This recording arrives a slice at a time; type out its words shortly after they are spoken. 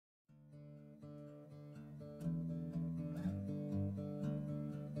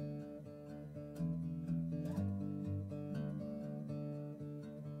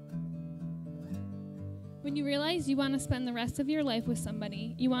When you realize you want to spend the rest of your life with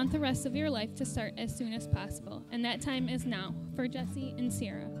somebody, you want the rest of your life to start as soon as possible. And that time is now for Jesse and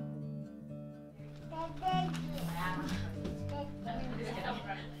Sierra.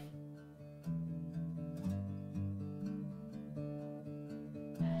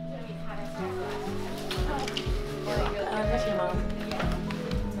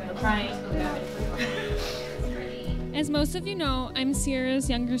 As most of you know, I'm Sierra's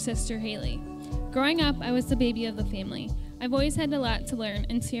younger sister, Haley. Growing up, I was the baby of the family. I've always had a lot to learn,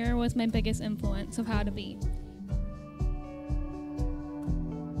 and Sierra was my biggest influence of how to be.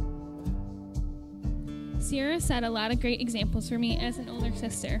 Sierra set a lot of great examples for me as an older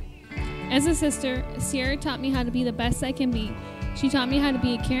sister. As a sister, Sierra taught me how to be the best I can be. She taught me how to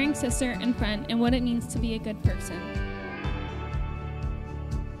be a caring sister and friend and what it means to be a good person.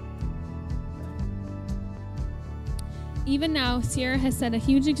 Even now, Sierra has set a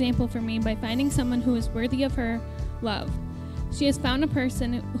huge example for me by finding someone who is worthy of her love. She has found a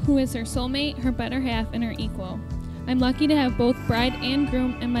person who is her soulmate, her better half, and her equal. I'm lucky to have both bride and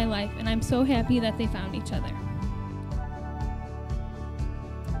groom in my life, and I'm so happy that they found each other.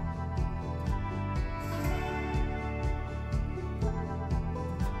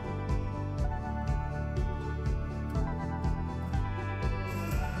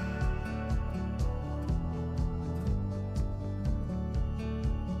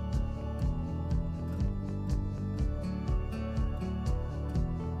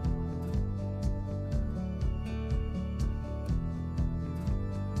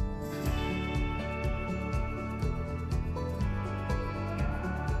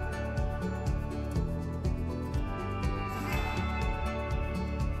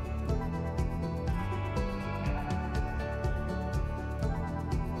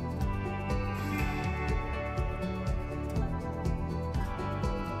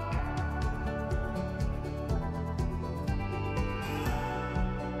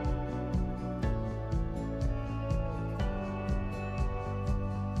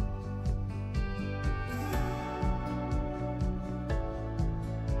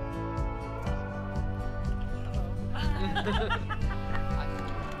 Hi,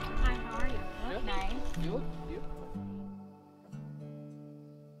 how are you? You look nice. You look beautiful.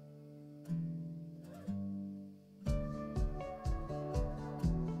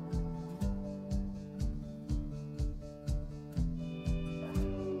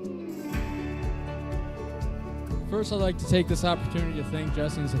 First, I'd like to take this opportunity to thank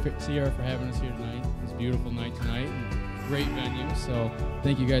Jesse and Sierra for having us here tonight. It's a beautiful night tonight and great venue. So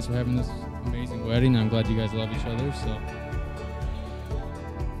thank you guys for having this amazing wedding. I'm glad you guys love each other. So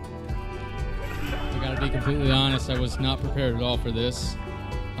I gotta be completely honest, I was not prepared at all for this.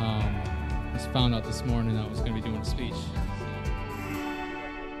 Just found out this morning I was gonna be doing a speech.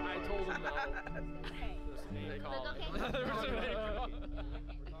 I told him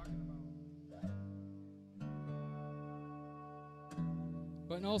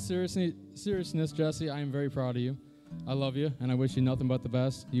But in all seriousness, Jesse, I am very proud of you. I love you, and I wish you nothing but the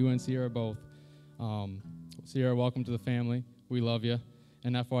best. You and Sierra both. Sierra, welcome to the family. We love you.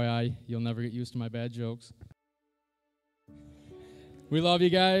 And FYI, you'll never get used to my bad jokes. We love you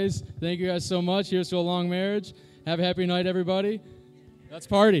guys. Thank you guys so much. Here's to a long marriage. Have a happy night, everybody. Let's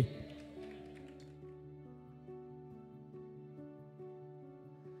party.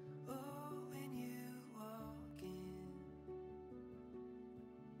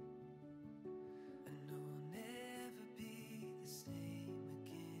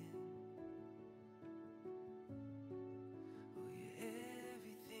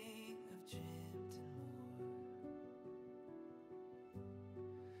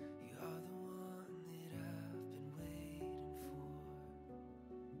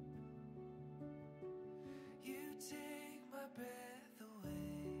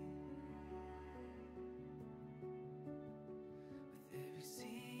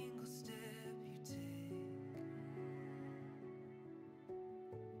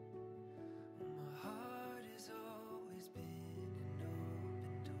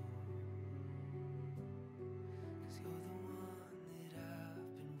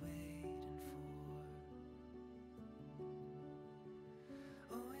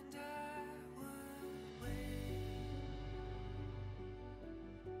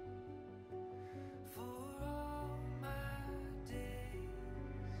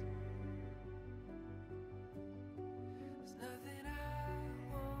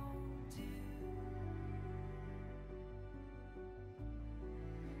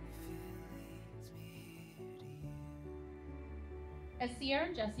 As Sierra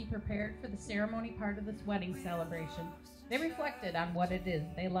and Jesse prepared for the ceremony part of this wedding celebration, they reflected on what it is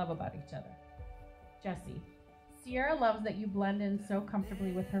they love about each other. Jessie. Sierra loves that you blend in so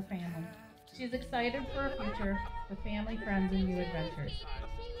comfortably with her family. She's excited for a future with family, friends, and new adventures.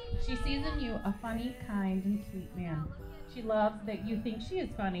 She sees in you a funny, kind, and sweet man. She loves that you think she is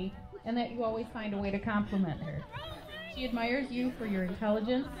funny and that you always find a way to compliment her. She admires you for your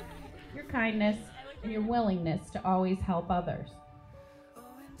intelligence, your kindness, and your willingness to always help others.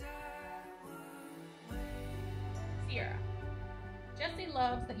 Sierra. Jessie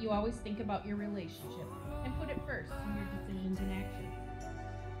loves that you always think about your relationship and put it first in your decisions and actions.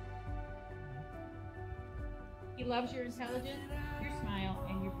 He loves your intelligence, your smile,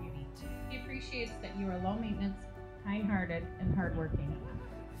 and your beauty. He appreciates that you are low maintenance, kind-hearted, and hardworking.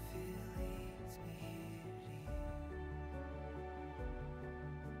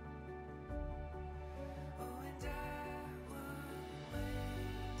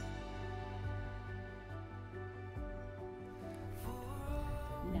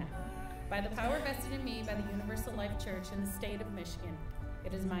 By the power vested in me by the Universal Life Church in the state of Michigan,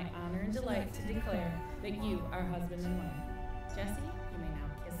 it is my honor and delight to declare that you are husband and wife. Jessie, you may now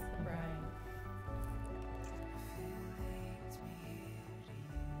kiss the bride.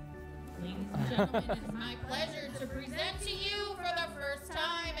 Ladies and gentlemen, it is my pleasure to present to you for the first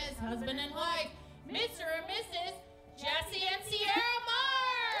time as husband and wife, Mr. and Mrs. Jessie and Sierra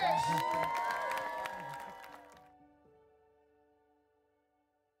Marsh.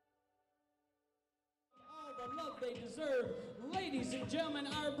 Love they deserve. Ladies and gentlemen,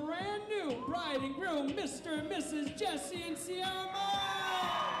 our brand new bride and groom, Mr. and Mrs. Jessie and Sierra Marsh.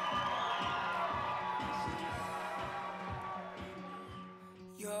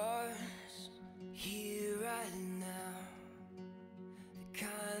 Yours here right now, the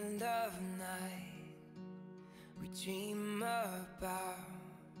kind of night we dream about.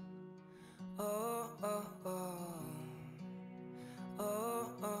 Oh, oh, oh,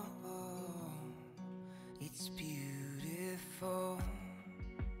 oh, oh, oh. It's beautiful.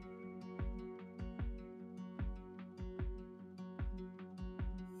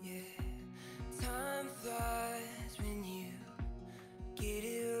 Yeah, time flies when you get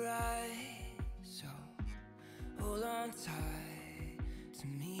it right. So hold on tight to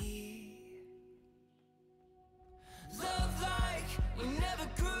me.